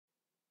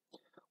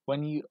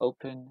when you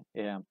open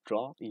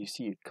Draw, you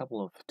see a couple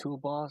of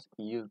toolbars.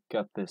 You've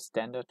got the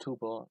standard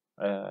toolbar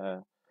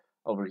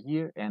over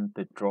here and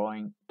the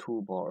drawing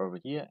toolbar over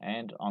here,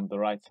 and on the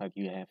right side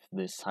you have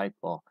the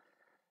sidebar.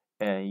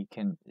 You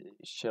can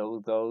show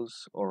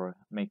those or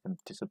make them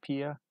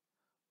disappear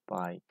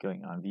by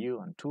going on View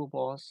on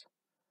Toolbars,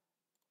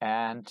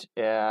 and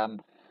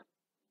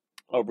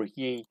over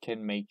here you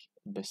can make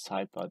the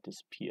sidebar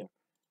disappear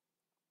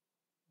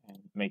and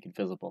make it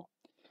visible.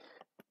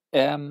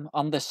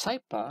 On the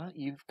sidebar,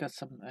 you've got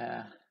some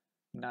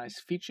nice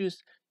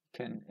features.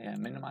 You can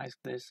minimize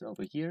this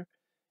over here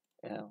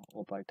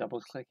or by double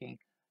clicking,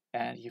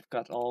 and you've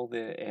got all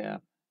the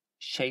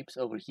shapes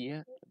over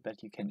here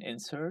that you can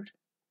insert.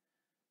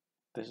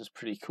 This is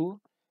pretty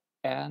cool.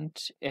 And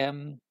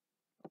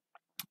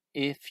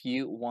if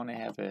you want to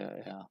have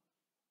a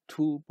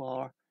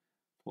toolbar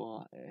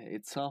for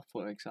itself,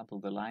 for example,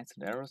 the lines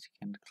and arrows, you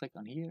can click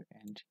on here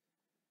and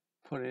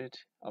put it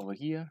over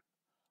here,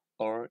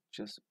 or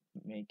just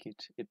make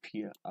it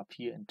appear up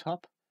here in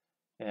top.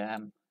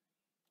 You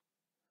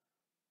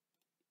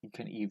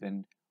can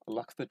even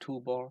lock the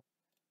toolbar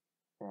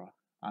or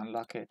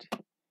unlock it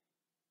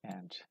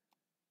and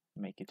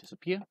make it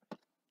disappear.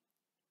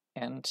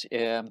 And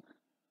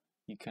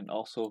you can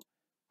also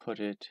put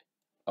it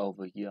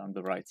over here on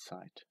the right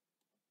side,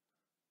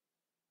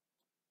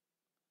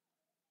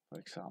 for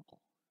example.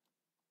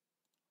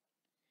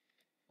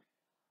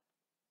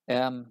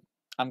 I'm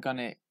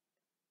gonna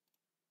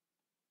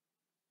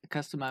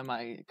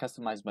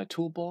customize my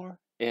toolbar.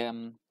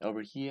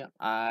 Over here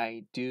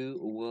I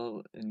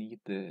will need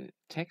the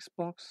text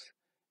box,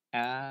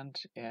 and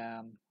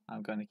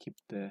I'm gonna keep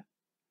the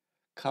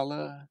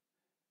color,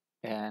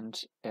 and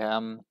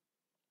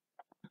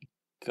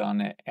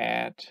gonna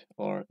add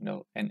or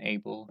no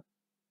enable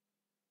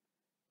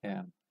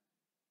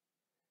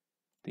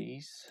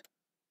these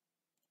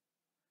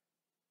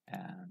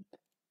and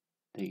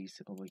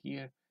these over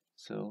here,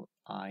 so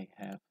I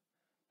have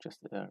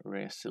just a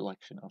rare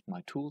selection of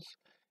my tools,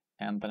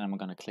 and then I'm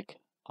gonna click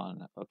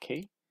on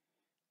OK.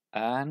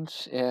 And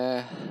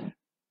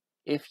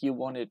if you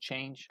want to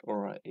change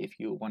or if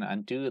you want to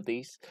undo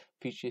these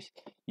features,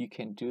 you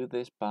can do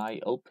this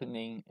by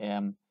opening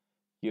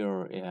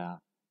your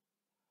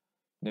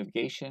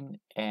navigation,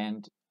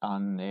 and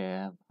on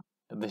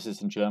this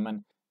is in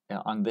German,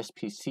 on this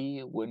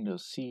PC,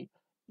 Windows C,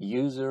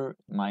 user,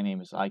 my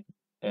name is Ike,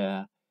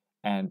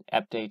 and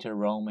app data,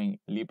 roaming,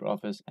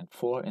 LibreOffice, and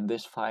 4. In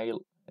this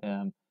file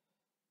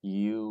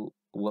you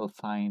will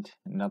find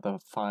another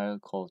file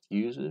called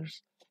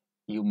users.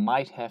 You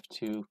might have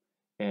to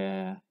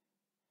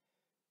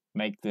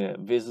make the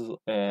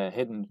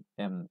hidden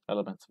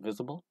elements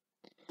visible,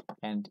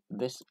 and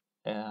this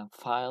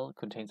file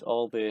contains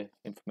all the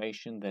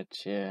information that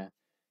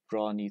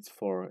Draw needs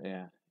for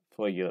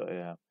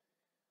your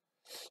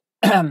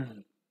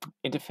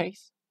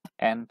interface.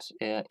 And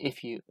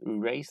if you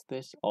erase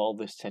this, all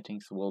the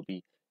settings will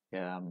be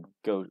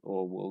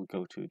will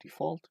go to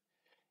default.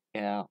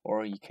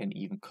 Or you can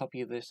even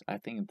copy this. I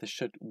think this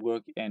should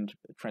work and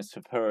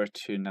transfer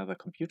to another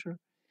computer,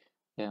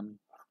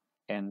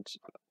 and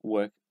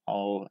work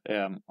all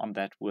on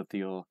that with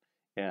your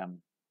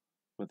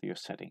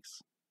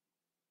settings.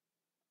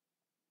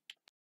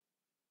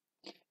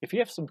 If you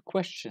have some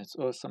questions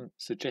or some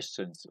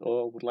suggestions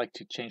or would like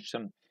to change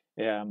some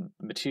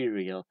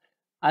material,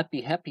 I'd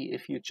be happy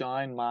if you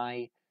join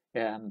my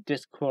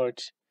Discord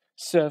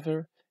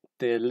server.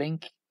 The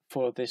link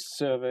for this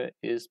server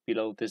is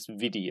below this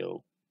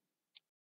video.